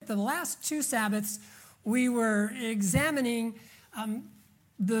the last two Sabbaths, we were examining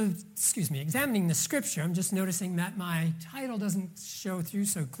the scripture. I'm just noticing that my title doesn't show through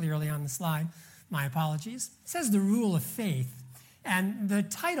so clearly on the slide. My apologies. It says the rule of faith. And the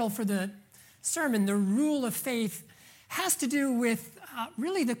title for the sermon, the rule of faith, has to do with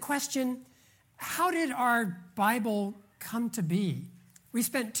really the question, how did our Bible come to be? We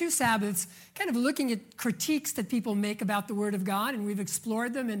spent two Sabbaths kind of looking at critiques that people make about the Word of God, and we've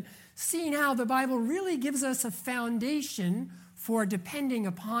explored them and seen how the Bible really gives us a foundation for depending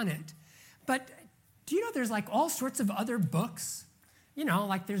upon it. But do you know there's like all sorts of other books? You know,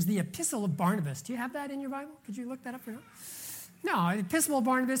 like there's the Epistle of Barnabas. Do you have that in your Bible? Could you look that up or not? No, the Epistle of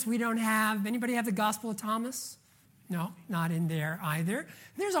Barnabas we don't have. Anybody have the Gospel of Thomas? No, not in there either.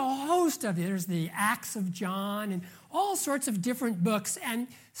 There's a host of it. There's the Acts of John and all sorts of different books. And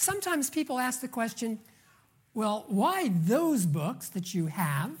sometimes people ask the question, well, why those books that you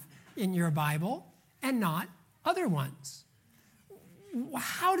have in your Bible and not other ones?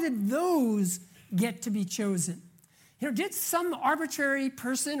 How did those get to be chosen? You know, did some arbitrary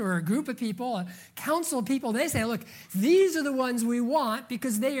person or a group of people, a council of people, they say, look, these are the ones we want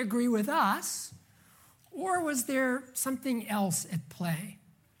because they agree with us? Or was there something else at play?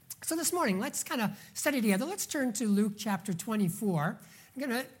 So this morning, let's kind of study together. Let's turn to Luke chapter 24. I'm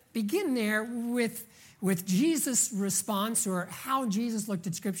going to begin there with Jesus' response or how Jesus looked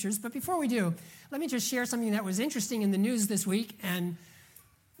at scriptures. But before we do, let me just share something that was interesting in the news this week. And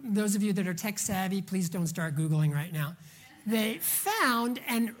those of you that are tech savvy, please don't start Googling right now. They found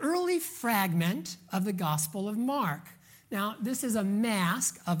an early fragment of the Gospel of Mark. Now, this is a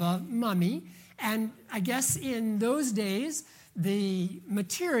mask of a mummy. And I guess in those days, the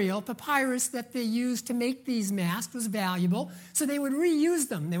material, papyrus, that they used to make these masks was valuable. So they would reuse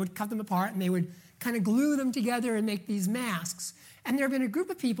them. They would cut them apart and they would kind of glue them together and make these masks. And there have been a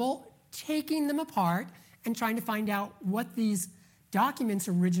group of people taking them apart and trying to find out what these documents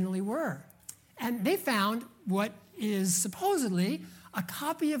originally were. And they found what is supposedly a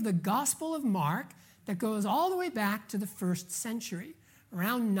copy of the Gospel of Mark that goes all the way back to the 1st century,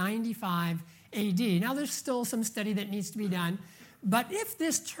 around 95 AD. Now, there's still some study that needs to be done, but if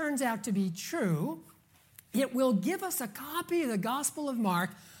this turns out to be true, it will give us a copy of the Gospel of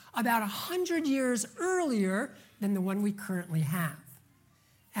Mark about 100 years earlier than the one we currently have.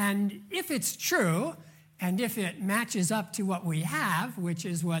 And if it's true, and if it matches up to what we have, which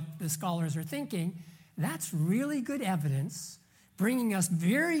is what the scholars are thinking, that's really good evidence, bringing us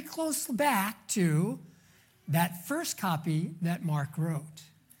very close back to that first copy that Mark wrote.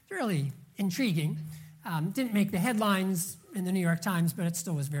 It's really intriguing. Didn't make the headlines in the New York Times, but it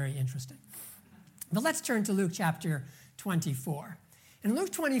still was very interesting. But let's turn to Luke chapter 24. And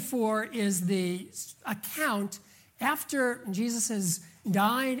Luke 24 is the account after Jesus has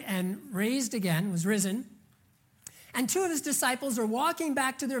died and raised again, was risen. And two of his disciples are walking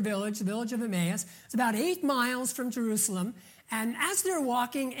back to their village, the village of Emmaus. It's about 8 miles from Jerusalem. And as they're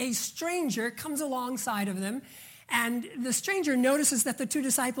walking, a stranger comes alongside of them. And the stranger notices that the two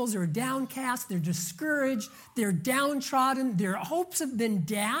disciples are downcast, they're discouraged, they're downtrodden, their hopes have been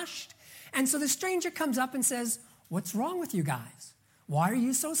dashed. And so the stranger comes up and says, "What's wrong with you guys? Why are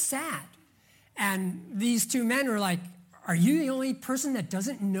you so sad?" And these two men are like, "Are you the only person that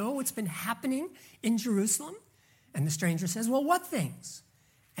doesn't know what's been happening in Jerusalem?" And the stranger says, "Well, what things?"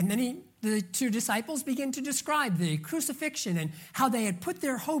 And then the two disciples begin to describe the crucifixion and how they had put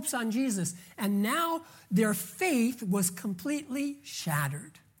their hopes on Jesus, and now their faith was completely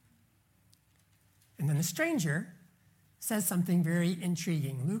shattered. And then the stranger says something very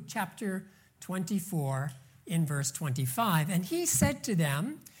intriguing. Luke chapter 24 in verse 25. "And he said to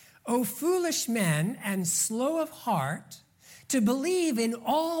them, 'O foolish men and slow of heart to believe in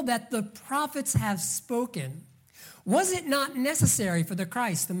all that the prophets have spoken. Was it not necessary for the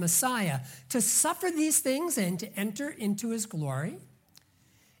Christ, the Messiah, to suffer these things and to enter into his glory?'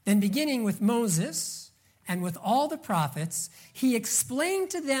 Then beginning with Moses and with all the prophets, he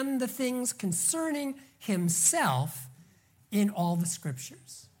explained to them the things concerning himself in all the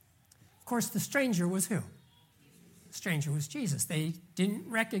scriptures." Of course, the stranger was who? The stranger was Jesus. They didn't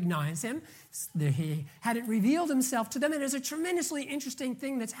recognize him. He hadn't revealed himself to them. And there's a tremendously interesting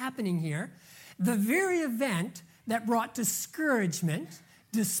thing that's happening here. The very event that brought discouragement,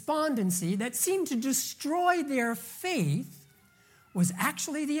 despondency, that seemed to destroy their faith, was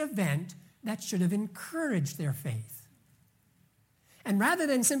actually the event that should have encouraged their faith. And rather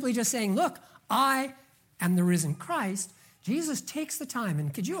than simply just saying, "Look, I am the risen Christ," Jesus takes the time,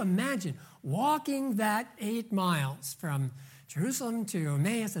 and could you imagine walking that 8 miles from Jerusalem to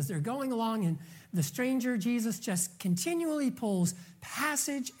Emmaus, as they're going along, and the stranger, Jesus, just continually pulls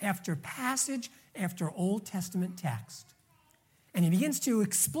passage after passage after Old Testament text. And he begins to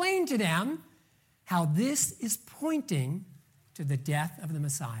explain to them how this is pointing to the death of the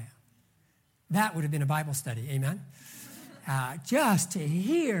Messiah. That would have been a Bible study, amen? Just to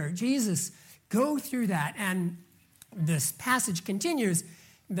hear Jesus go through that. And this passage continues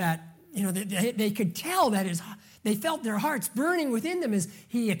that, they could tell that they felt their hearts burning within them as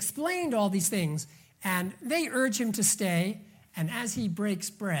he explained all these things. And they urge him to stay. And as he breaks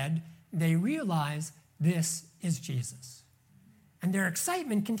bread, they realize this is Jesus. And their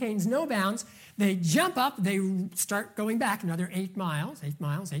excitement contains no bounds. They jump up, they start going back another 8 miles.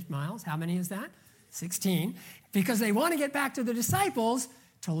 How many is that? 16. Because they want to get back to the disciples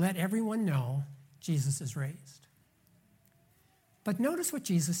to let everyone know Jesus is raised. But notice what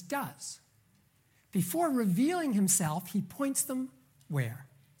Jesus does. Before revealing himself, he points them where?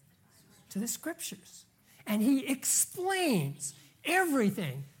 To the scriptures. And he explains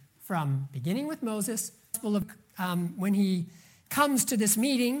everything from beginning with Moses, when he comes to this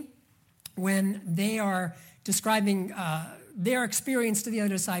meeting, when they are describing their experience to the other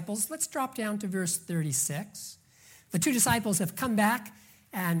disciples. Let's drop down to verse 36. The 2 disciples have come back,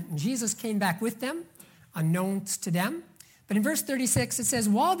 and Jesus came back with them, unknown to them. But in verse 36, it says,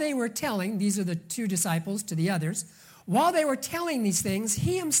 while they were telling, these are the 2 disciples to the others, while they were telling these things,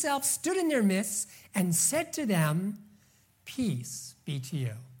 he himself stood in their midst and said to them, peace be to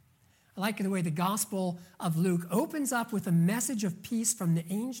you. I like the way the Gospel of Luke opens up with a message of peace from the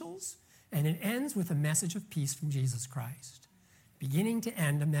angels, and it ends with a message of peace from Jesus Christ. Beginning to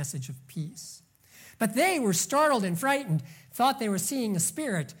end, a message of peace. But they were startled and frightened, thought they were seeing a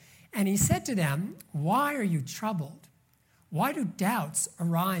spirit. And he said to them, why are you troubled? Why do doubts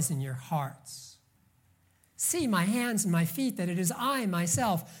arise in your hearts? See my hands and my feet, that it is I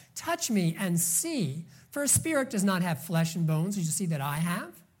myself. Touch me and see. For a spirit does not have flesh and bones, as you see that I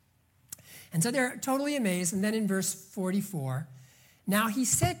have. And so they're totally amazed. And then in verse 44, now he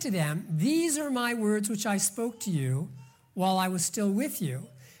said to them, these are my words which I spoke to you while I was still with you,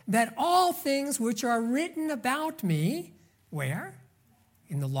 that all things which are written about me, where?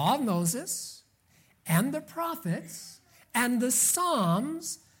 In the law of Moses and the prophets and the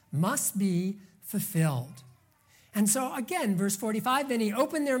Psalms must be fulfilled. And so again, verse 45, then he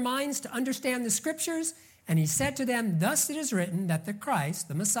opened their minds to understand the scriptures, and he said to them, thus it is written that the Christ,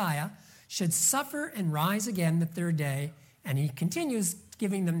 the Messiah, should suffer and rise again the 3rd day. And he continues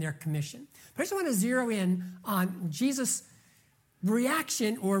giving them their commission. But I just want to zero in on Jesus'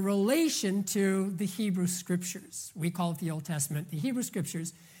 reaction or relation to the Hebrew Scriptures. We call it the Old Testament, the Hebrew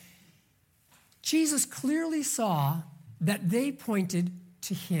Scriptures. Jesus clearly saw that they pointed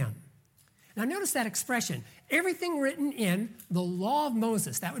to him. Now notice that expression. Everything written in the law of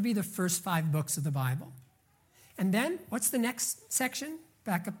Moses. That would be the first 5 books of the Bible. And then, what's the next section?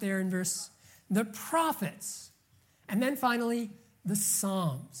 Back up there in verse, the prophets. And then finally, the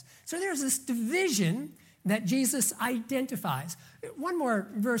Psalms. So there's this division that Jesus identifies. One more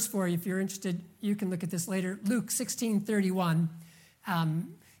verse for you, if you're interested. You can look at this later. Luke 16:31.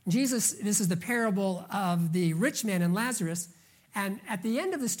 Jesus, this is the parable of the rich man and Lazarus. And at the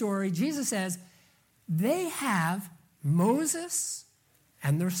end of the story, Jesus says, they have Moses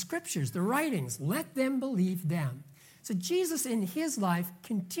and their scriptures, the writings. Let them believe them. So Jesus in his life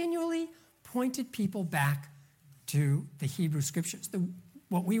continually pointed people back to the Hebrew Scriptures,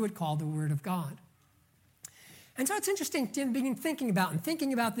 what we would call the Word of God. And so it's interesting to begin thinking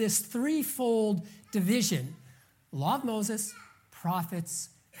about this threefold division: Law of Moses, prophets,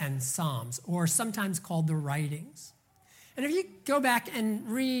 and Psalms, or sometimes called the writings. And if you go back and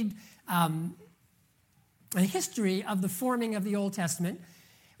read a history of the forming of the Old Testament,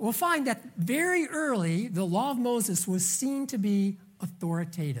 we'll find that very early, the Law of Moses was seen to be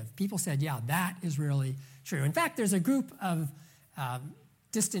authoritative. People said, yeah, that is really true. In fact, there's a group of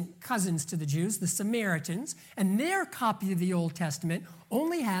distant cousins to the Jews, the Samaritans, and their copy of the Old Testament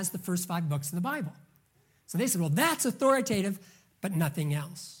only has the first 5 books of the Bible. So they said, well, that's authoritative, but nothing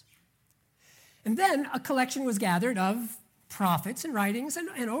else. And then a collection was gathered of prophets and writings,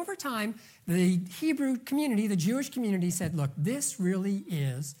 and over time, the Hebrew community, the Jewish community said, look, this really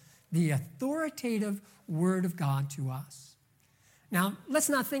is the authoritative Word of God to us. Now, let's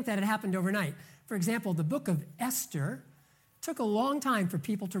not think that it happened overnight. For example, the book of Esther took a long time for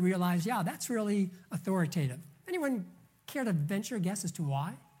people to realize, yeah, that's really authoritative. Anyone care to venture a guess as to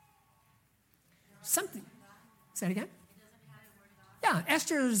why? Something. Say it again? Yeah,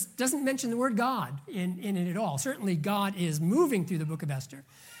 Esther doesn't mention the word God in it at all. Certainly God is moving through the book of Esther.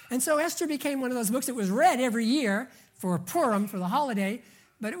 And so Esther became one of those books that was read every year for Purim, for the holiday,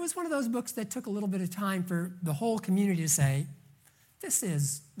 but it was one of those books that took a little bit of time for the whole community to say, this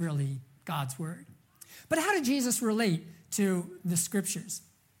is really God's word. But how did Jesus relate to the scriptures?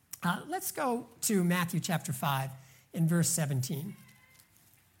 Let's go to Matthew chapter 5 in verse 17.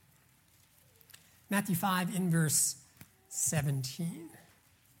 Matthew 5 in verse 17.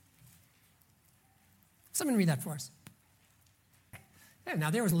 Someone read that for us. Yeah, now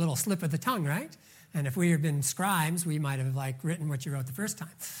there was a little slip of the tongue, right? And if we had been scribes, we might have written what you wrote the first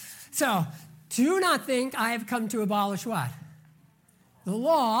time. So, do not think I have come to abolish what? The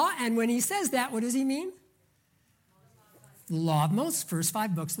law. And when he says that, what does he mean? The law of Moses, first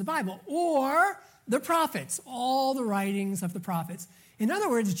 5 books of the Bible, or the prophets, all the writings of the prophets. In other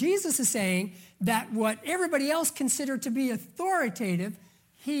words, Jesus is saying that what everybody else considered to be authoritative,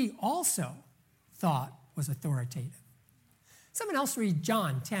 he also thought was authoritative. Someone else read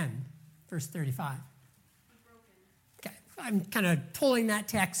John 10, verse 35. Okay, I'm kind of pulling that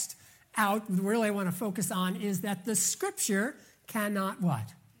text out. Really I want to focus on is that the scripture cannot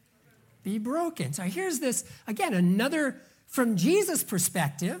what? Be broken. So here's this, again, another, from Jesus'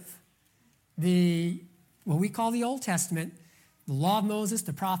 perspective, what we call the Old Testament, the law of Moses,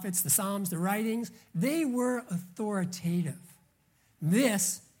 the prophets, the Psalms, the writings, they were authoritative.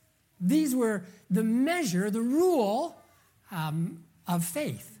 These were the measure, the rule of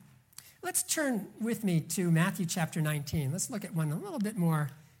faith. Let's turn with me to Matthew chapter 19. Let's look at one a little bit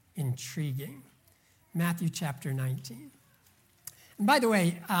more intriguing. Matthew chapter 19. And by the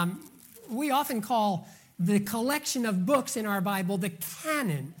way, we often call the collection of books in our Bible the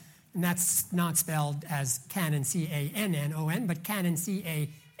canon. And that's not spelled as canon, C-A-N-N-O-N, but canon,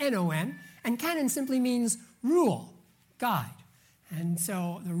 C-A-N-O-N. And canon simply means rule, guide. And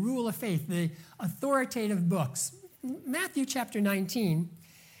so the rule of faith, the authoritative books. Matthew chapter 19,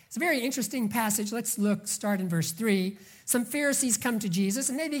 it's a very interesting passage. Let's start in verse 3. Some Pharisees come to Jesus,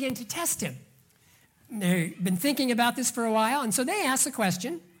 and they begin to test him. They've been thinking about this for a while, and so they ask the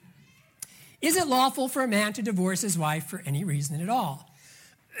question, is it lawful for a man to divorce his wife for any reason at all?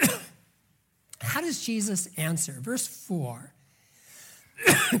 How does Jesus answer? Verse 4.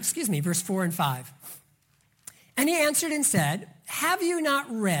 Verse 4 and 5. And he answered and said, have you not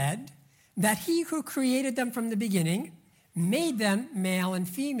read that he who created them from the beginning made them male and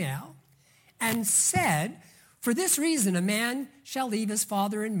female, and said, for this reason a man shall leave his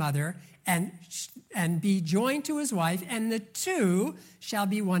father and mother and be joined to his wife, and the two shall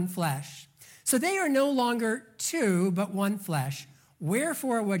be one flesh. So they are no longer two, but one flesh.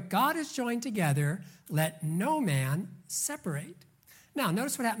 Wherefore what God has joined together, let no man separate. Now,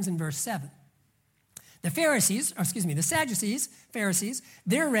 notice what happens in verse 7. The Sadducees, Pharisees,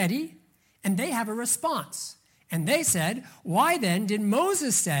 they're ready, and they have a response. And they said, why then did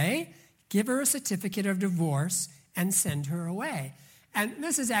Moses say, give her a certificate of divorce and send her away? And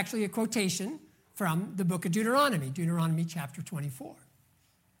this is actually a quotation from the book of Deuteronomy chapter 24.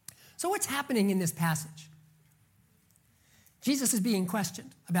 So what's happening in this passage? Jesus is being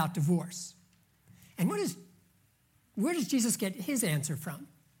questioned about divorce. And where does Jesus get his answer from?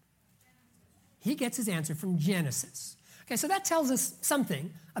 He gets his answer from Genesis. Okay, so that tells us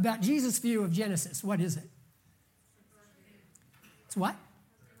something about Jesus' view of Genesis. What is it? It's what?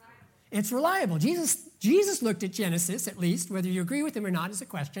 It's reliable. Jesus looked at Genesis, at least, whether you agree with him or not is a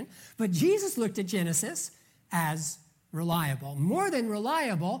question, but Jesus looked at Genesis as reliable. More than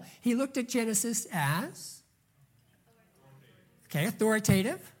reliable, he looked at Genesis as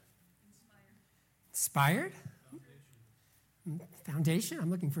authoritative. Inspired. Foundation. I'm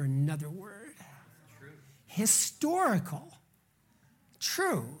looking for another word. Historical.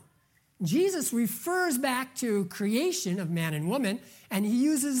 True. Jesus refers back to creation of man and woman, and he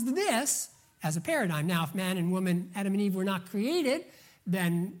uses this as a paradigm. Now, if man and woman, Adam and Eve, were not created,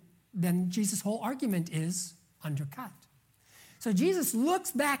 then Jesus' whole argument is undercut. So Jesus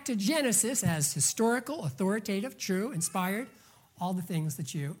looks back to Genesis as historical, authoritative, true, inspired, all the things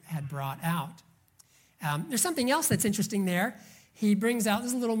that you had brought out. There's something else that's interesting there. He brings out,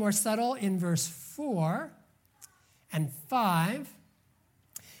 this is a little more subtle, in verse 4 and 5.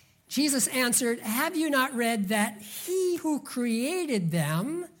 Jesus answered, have you not read that he who created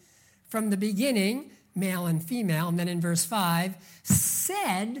them from the beginning, male and female, and then in verse 5,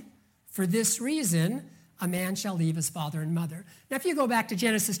 said, for this reason, a man shall leave his father and mother. Now, if you go back to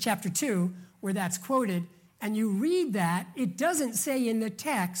Genesis chapter 2, where that's quoted, and you read that, it doesn't say in the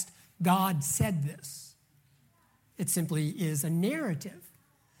text, God said this. It simply is a narrative.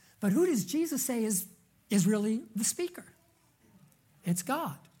 But who does Jesus say is really the speaker? It's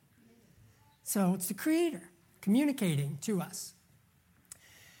God. So it's the Creator communicating to us.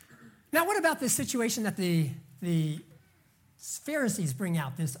 Now, what about this situation that the Pharisees bring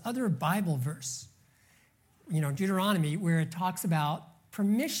out, this other Bible verse, Deuteronomy, where it talks about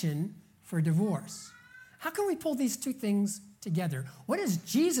permission for divorce? How can we pull these two things together? What is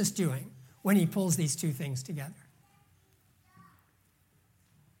Jesus doing when he pulls these two things together?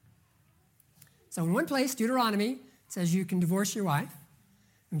 So in one place, Deuteronomy says you can divorce your wife.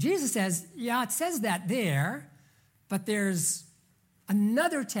 And Jesus says, yeah, it says that there, but there's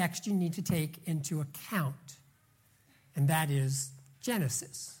another text you need to take into account, and that is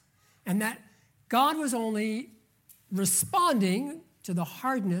Genesis. And that God was only responding to the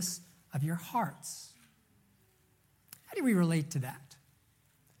hardness of your hearts. How do we relate to that?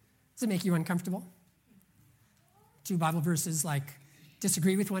 Does it make you uncomfortable? Two Bible verses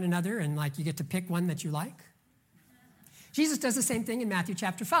disagree with one another and you get to pick one that you like? Jesus does the same thing in Matthew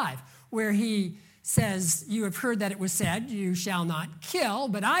chapter 5, where he says, you have heard that it was said, you shall not kill,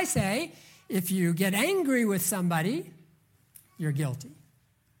 but I say, if you get angry with somebody, you're guilty.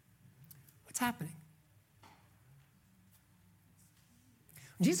 What's happening?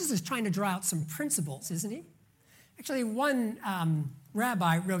 Jesus is trying to draw out some principles, isn't he? Actually, one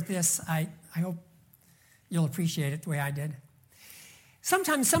rabbi wrote this. I hope you'll appreciate it the way I did.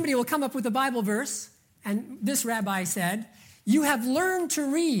 Sometimes somebody will come up with a Bible verse, and this rabbi said, you have learned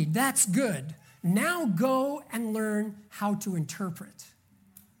to read, that's good. Now go and learn how to interpret.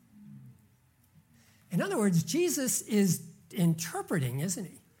 In other words, Jesus is interpreting, isn't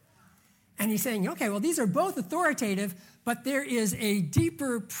he? And he's saying, okay, well, these are both authoritative, but there is a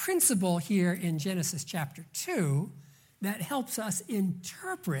deeper principle here in Genesis chapter 2 that helps us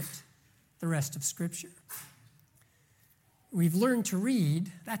interpret the rest of Scripture. We've learned to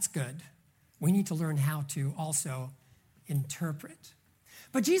read, that's good. We need to learn how to also interpret.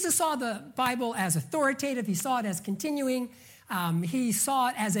 But Jesus saw the Bible as authoritative. He saw it as continuing. He saw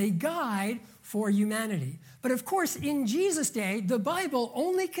it as a guide for humanity. But of course, in Jesus' day, the Bible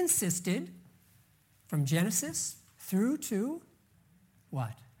only consisted from Genesis through to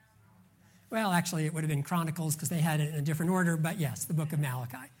what? Well, actually, it would have been Chronicles because they had it in a different order, but yes, the book of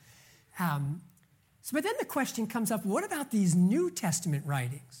Malachi. But then the question comes up, what about these New Testament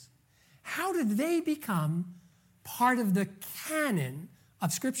writings? How did they become part of the canon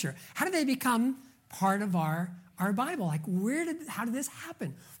of Scripture? How did they become part of our Bible? How did this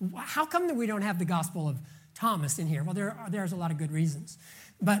happen? How come that we don't have the Gospel of Thomas in here? Well, there's a lot of good reasons.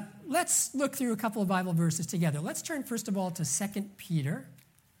 But let's look through a couple of Bible verses together. Let's turn, first of all, to 2 Peter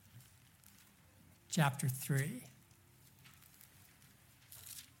chapter 3.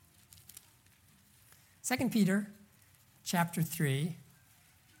 2 Peter chapter 3,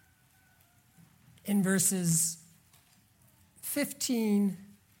 in verses 14,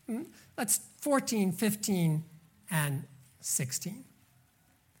 15, and 16.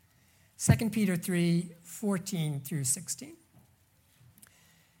 2 Peter 3, 14 through 16.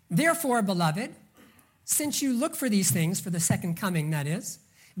 Therefore, beloved, since you look for these things, for the second coming, that is,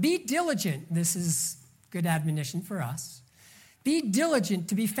 be diligent. This is good admonition for us. Be diligent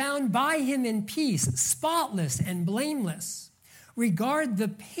to be found by him in peace, spotless and blameless. Regard the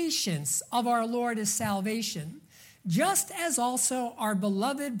patience of our Lord as salvation, just as also our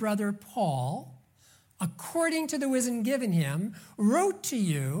beloved brother Paul, according to the wisdom given him, wrote to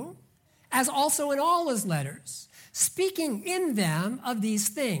you, as also in all his letters, speaking in them of these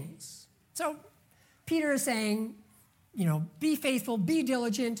things. So Peter is saying, be faithful, be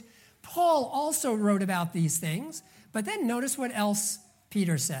diligent. Paul also wrote about these things. But then notice what else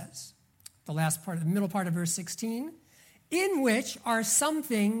Peter says. The middle part of verse 16. In which are some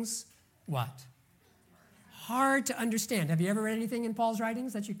things, what? Hard to understand. Have you ever read anything in Paul's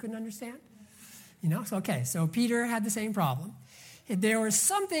writings that you couldn't understand? So Peter had the same problem. There were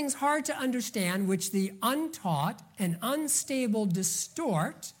some things hard to understand which the untaught and unstable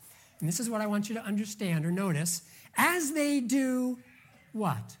distort, and this is what I want you to understand or notice, as they do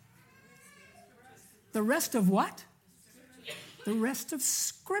what? The rest of what? The rest of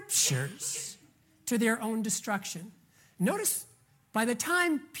Scriptures to their own destruction. Notice, by the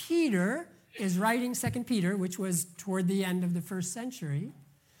time Peter is writing 2 Peter, which was toward the end of the first century,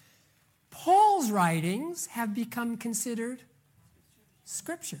 Paul's writings have become considered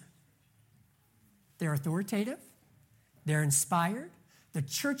Scripture. They're authoritative. They're inspired. The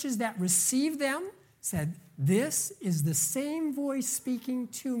churches that received them said, this is the same voice speaking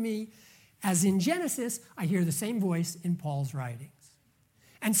to me as in Genesis. I hear the same voice in Paul's writings.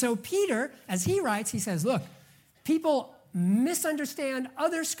 And so Peter, as he writes, he says, look, people misunderstand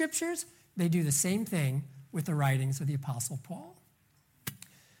other Scriptures. They do the same thing with the writings of the Apostle Paul.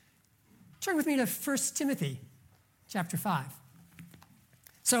 Turn with me to 1 Timothy chapter 5.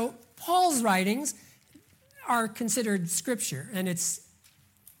 So Paul's writings are considered scripture, and it's,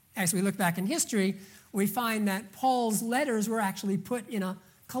 as we look back in history, we find that Paul's letters were actually put in a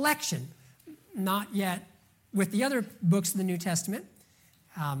collection, not yet with the other books of the New Testament.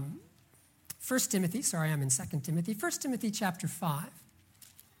 1 Timothy, I'm in 2 Timothy. 1 Timothy chapter 5,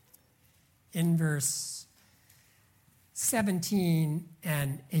 in verse 17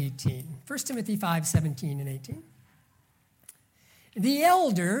 and 18. 1 Timothy 5, 17 and 18. The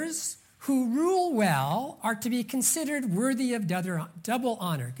elders who rule well are to be considered worthy of double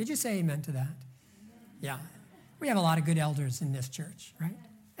honor. Could you say amen to that? Yeah. We have a lot of good elders in this church, right?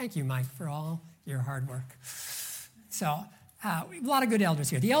 Thank you, Mike, for all your hard work. So, a lot of good elders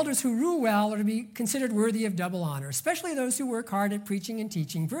here. The elders who rule well are to be considered worthy of double honor, especially those who work hard at preaching and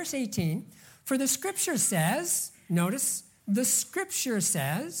teaching. Verse 18, for the scripture says, notice, the scripture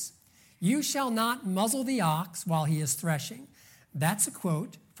says, you shall not muzzle the ox while he is threshing. That's a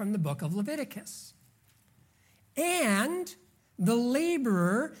quote from the book of Leviticus. And the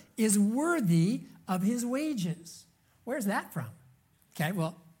laborer is worthy of his wages. Where's that from? Okay,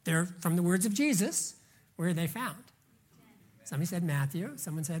 well, they're from the words of Jesus. Where are they found? Somebody said Matthew.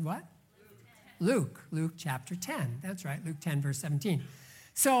 Someone said what? Luke chapter 10. That's right, Luke 10, verse 17.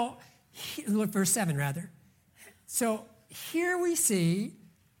 So, look, verse 7, rather. So, here we see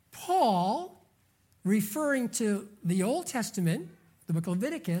Paul referring to the Old Testament, the book of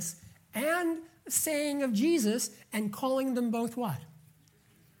Leviticus, and the saying of Jesus, and calling them both what?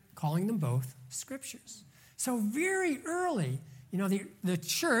 Calling them both scriptures. So very early, the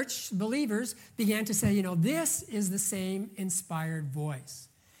church, believers, began to say, this is the same inspired voice.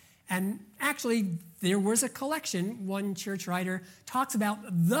 And actually, there was a collection. One church writer talks about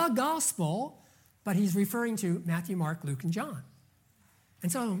the gospel, but he's referring to Matthew, Mark, Luke, and John.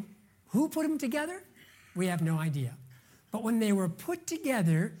 And so, who put them together? We have no idea. But when they were put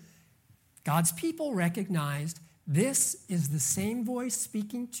together, God's people recognized this is the same voice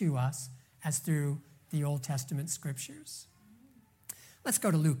speaking to us as through the Old Testament scriptures. Let's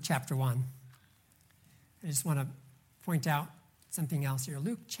go to Luke chapter 1. I just want to point out something else here.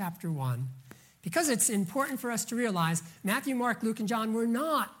 Luke chapter 1. Because it's important for us to realize Matthew, Mark, Luke, and John were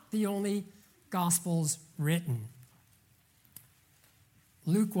not the only gospels written.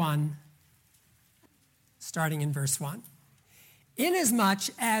 Luke 1, starting in verse 1. Inasmuch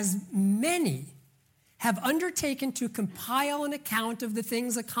as many have undertaken to compile an account of the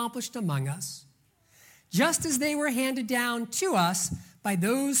things accomplished among us, just as they were handed down to us by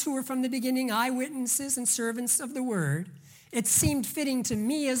those who were from the beginning eyewitnesses and servants of the word, it seemed fitting to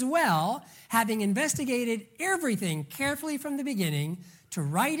me as well, having investigated everything carefully from the beginning, to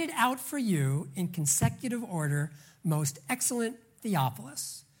write it out for you in consecutive order, most excellent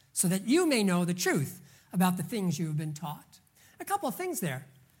Theophilus, so that you may know the truth about the things you have been taught. A couple of things there.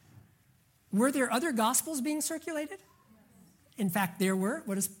 Were there other gospels being circulated? In fact, there were.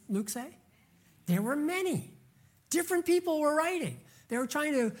 What does Luke say? There were many. Different people were writing. They were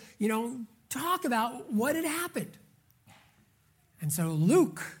trying to, talk about what had happened. And so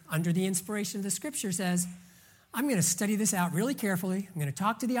Luke, under the inspiration of the scripture, says, I'm going to study this out really carefully. I'm going to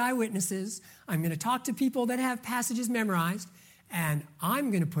talk to the eyewitnesses. I'm going to talk to people that have passages memorized. And I'm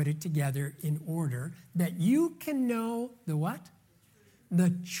going to put it together in order that you can know the what?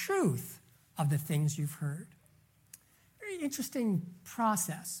 The truth of the things you've heard. Very interesting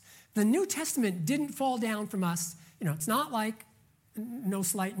process. The New Testament didn't fall down from us. It's not like, no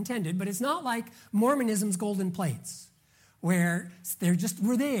slight intended, but it's not like Mormonism's golden plates, where they just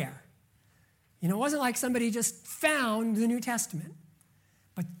were there. It wasn't like somebody just found the New Testament.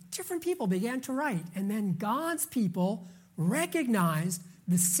 But different people began to write, and then God's people recognized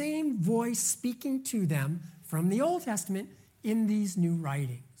the same voice speaking to them from the Old Testament in these new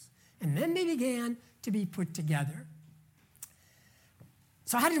writings. And then they began to be put together.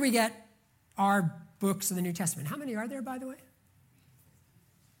 So how did we get our books of the New Testament? How many are there, by the way?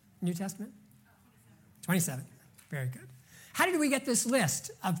 New Testament? 27. Very good. How did we get this list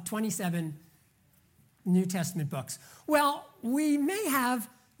of 27 New Testament books? Well, we may have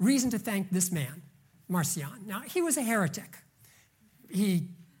reason to thank this man, Marcion. Now, he was a heretic. He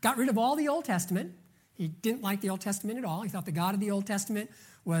got rid of all the Old Testament. He didn't like the Old Testament at all. He thought the God of the Old Testament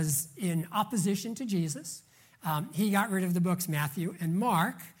was in opposition to Jesus. He got rid of the books Matthew and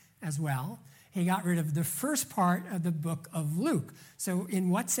Mark as well. He got rid of the first part of the book of Luke. So in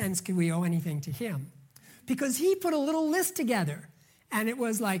what sense could we owe anything to him? Because he put a little list together, and it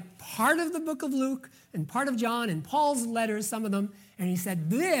was like part of the book of Luke and part of John and Paul's letters, some of them, and he said,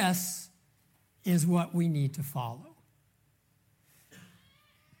 this is what we need to follow.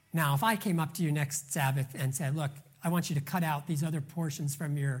 Now, if I came up to you next Sabbath and said, look, I want you to cut out these other portions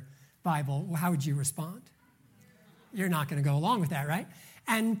from your Bible, well, how would you respond? You're not going to go along with that, right?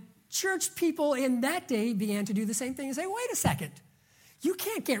 And church people in that day began to do the same thing and say, wait a second, you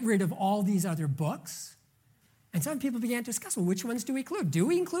can't get rid of all these other books. And some people began to discuss, well, which ones do we include? Do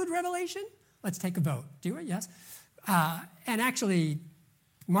we include Revelation? Let's take a vote. Do it? Yes. And actually,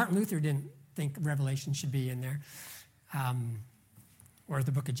 Martin Luther didn't think Revelation should be in there, or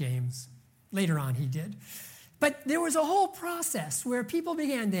the book of James. Later on, he did. But there was a whole process where people they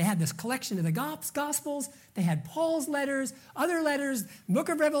had this collection of the Gospels, they had Paul's letters, other letters, book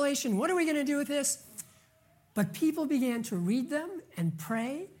of Revelation, what are we going to do with this? But people began to read them and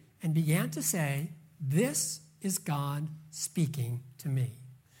pray and began to say, this is God speaking to me.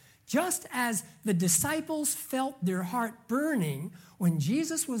 Just as the disciples felt their heart burning when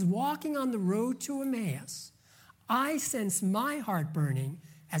Jesus was walking on the road to Emmaus, I sense my heart burning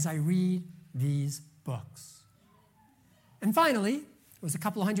as I read these books. And finally, it was a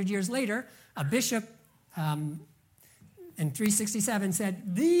couple of hundred years later, a bishop in 367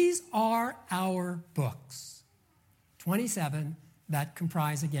 said, these are our books, 27 that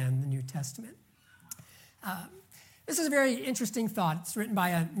comprise, again, the New Testament. This is a very interesting thought. It's written by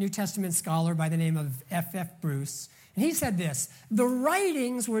a New Testament scholar by the name of F.F. Bruce. And he said this, the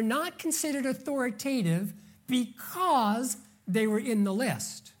writings were not considered authoritative because they were in the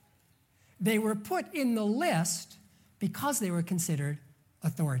list. They were put in the list because they were considered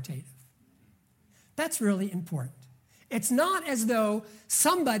authoritative. That's really important. It's not as though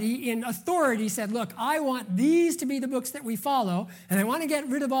somebody in authority said, look, I want these to be the books that we follow, and I want to get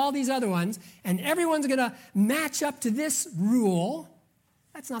rid of all these other ones, and everyone's going to match up to this rule.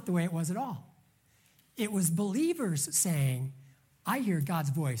 That's not the way it was at all. It was believers saying, I hear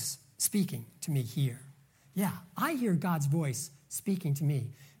God's voice speaking to me here. Yeah, I hear God's voice speaking to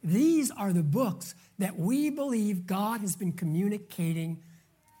me. These are the books that we believe God has been communicating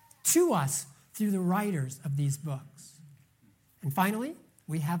to us through the writers of these books. And finally,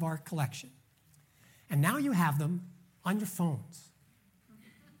 we have our collection. And now you have them on your phones.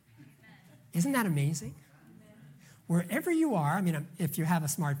 Isn't that amazing? Wherever you are, I mean, if you have a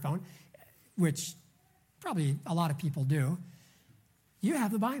smartphone, which probably a lot of people do, you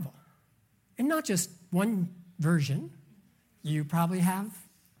have the Bible. And not just one version. You probably have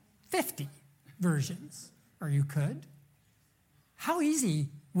 50 versions, or you could. How easy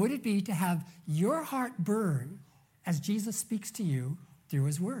would it be to have your heart burn as Jesus speaks to you through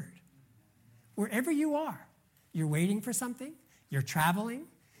his word? Wherever you are, you're waiting for something, you're traveling,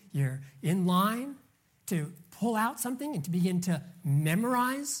 you're in line to pull out something and to begin to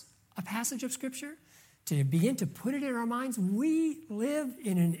memorize a passage of Scripture, to begin to put it in our minds. We live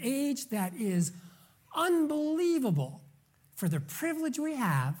in an age that is unbelievable for the privilege we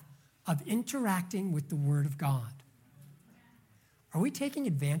have of interacting with the Word of God. Are we taking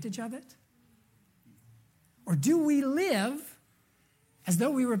advantage of it? Or do we live as though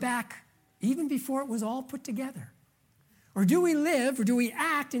we were back even before it was all put together? Or do we live, or do we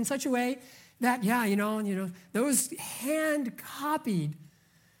act in such a way that, those hand-copied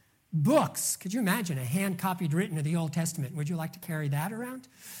books, could you imagine a hand-copied written of the Old Testament? Would you like to carry that around?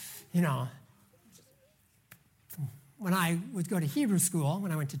 When I would go to Hebrew school,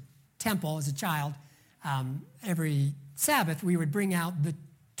 when I went to temple as a child, every Sabbath we would bring out the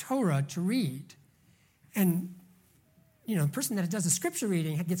Torah to read. And, the person that does the scripture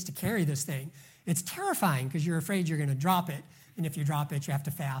reading gets to carry this thing. It's terrifying because you're afraid you're going to drop it. And if you drop it, you have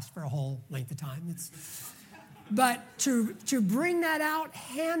to fast for a whole length of time. But to bring that out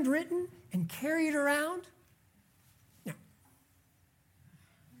handwritten and carry it around, no.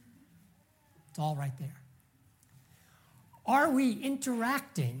 It's all right there. Are we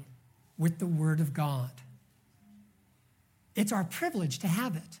interacting with the Word of God? It's our privilege to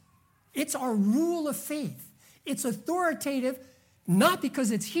have it. It's our rule of faith. It's authoritative, not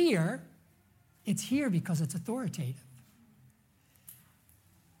because it's here because it's authoritative.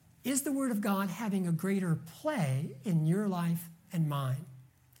 Is the Word of God having a greater play in your life and mine?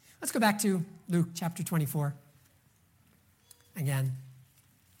 Let's go back to Luke chapter 24. Again,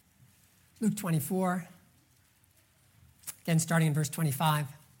 Luke 24, again starting in verse 25.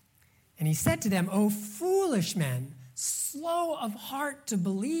 And he said to them, O foolish men, slow of heart to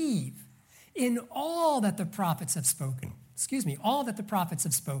believe in all that the prophets have spoken. All that the prophets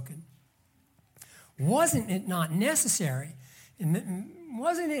have spoken. Wasn't it not necessary? And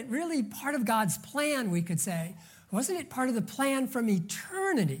wasn't it really part of God's plan, we could say? Wasn't it part of the plan from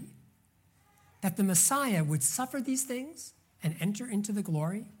eternity that the Messiah would suffer these things and enter into the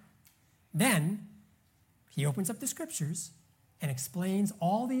glory? Then he opens up the scriptures and explains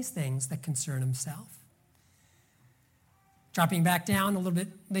all these things that concern himself. Dropping back down a little bit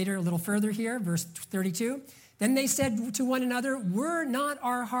later, a little further here, verse 32. Then they said to one another, were not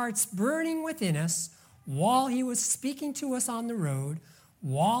our hearts burning within us while he was speaking to us on the road,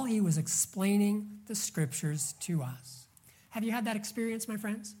 while he was explaining the scriptures to us? Have you had that experience, my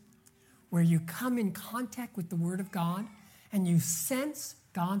friends? Where you come in contact with the Word of God and you sense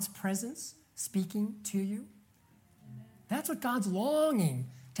God's presence speaking to you? That's what God's longing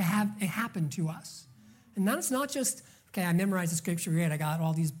to have happen to us. And that's not just, okay, I memorized the scripture, great, I got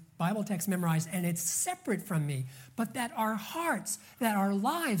all these Bible texts memorized, and it's separate from me, but that our hearts, that our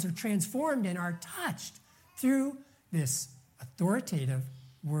lives are transformed and are touched through this authoritative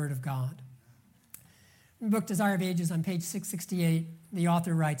Word of God. In the book Desire of Ages on page 668, the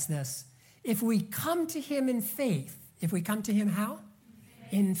author writes this: if we come to him in faith, if we come to him how?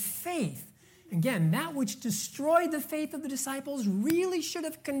 In faith. Again, that which destroyed the faith of the disciples really should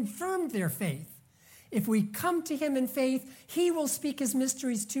have confirmed their faith. If we come to him in faith, he will speak his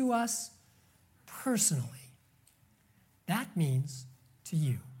mysteries to us personally. That means to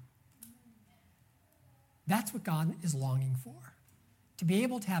you. That's what God is longing for, to be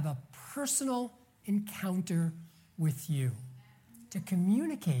able to have a personal encounter with you, to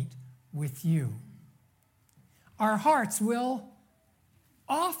communicate with you. Our hearts will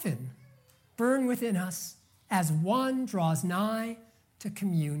often burn within us as one draws nigh to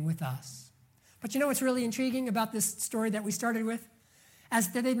commune with us. But you know what's really intriguing about this story that we started with? As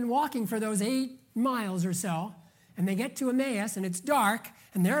they've been walking for those 8 miles or so, and they get to Emmaus, and it's dark,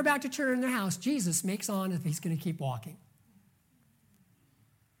 and they're about to turn in their house, Jesus makes on if he's going to keep walking.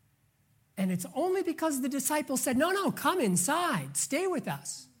 And it's only because the disciples said, no, come inside, stay with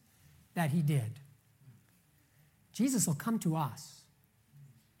us, that he did. Jesus will come to us.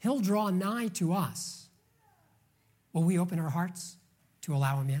 He'll draw nigh to us. Will we open our hearts to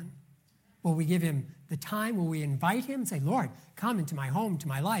allow him in? Will we give him the time? Will we invite him and say, Lord, come into my home, to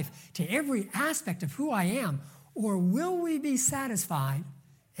my life, to every aspect of who I am? Or will we be satisfied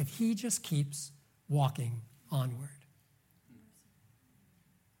if he just keeps walking onward?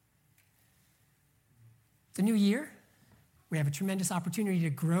 It's a new year. We have a tremendous opportunity to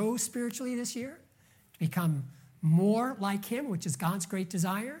grow spiritually this year, to become more like him, which is God's great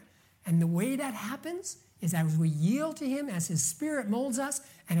desire. And the way that happens is as we yield to him, as his Spirit molds us,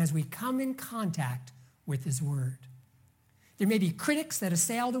 and as we come in contact with his word. There may be critics that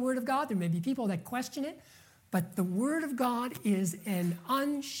assail the word of God. There may be people that question it. But the word of God is an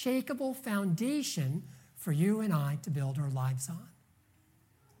unshakable foundation for you and I to build our lives on.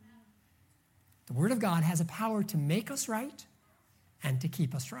 The word of God has a power to make us right and to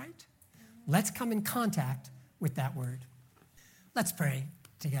keep us right. Let's come in contact with that word. Let's pray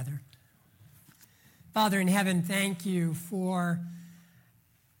together. Father in heaven, thank you for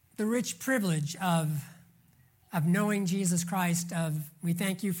the rich privilege of knowing Jesus Christ. We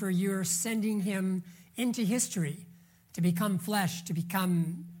thank you for your sending him into history to become flesh, to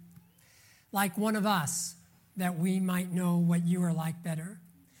become like one of us, that we might know what you are like better.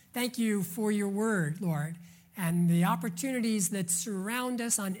 Thank you for your word, Lord, and the opportunities that surround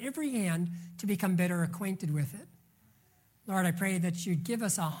us on every hand to become better acquainted with it. Lord, I pray that you'd give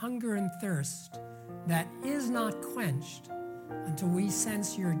us a hunger and thirst that is not quenched until we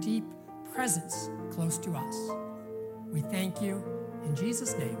sense your deep presence close to us. We thank you in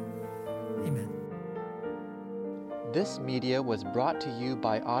Jesus' name. Amen. This media was brought to you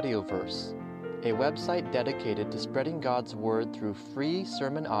by Audioverse, a website dedicated to spreading God's word through free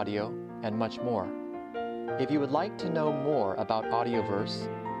sermon audio and much more. If you would like to know more about Audioverse,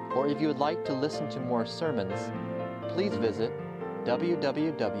 or if you would like to listen to more sermons, please visit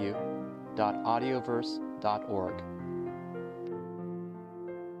www.audioverse.org.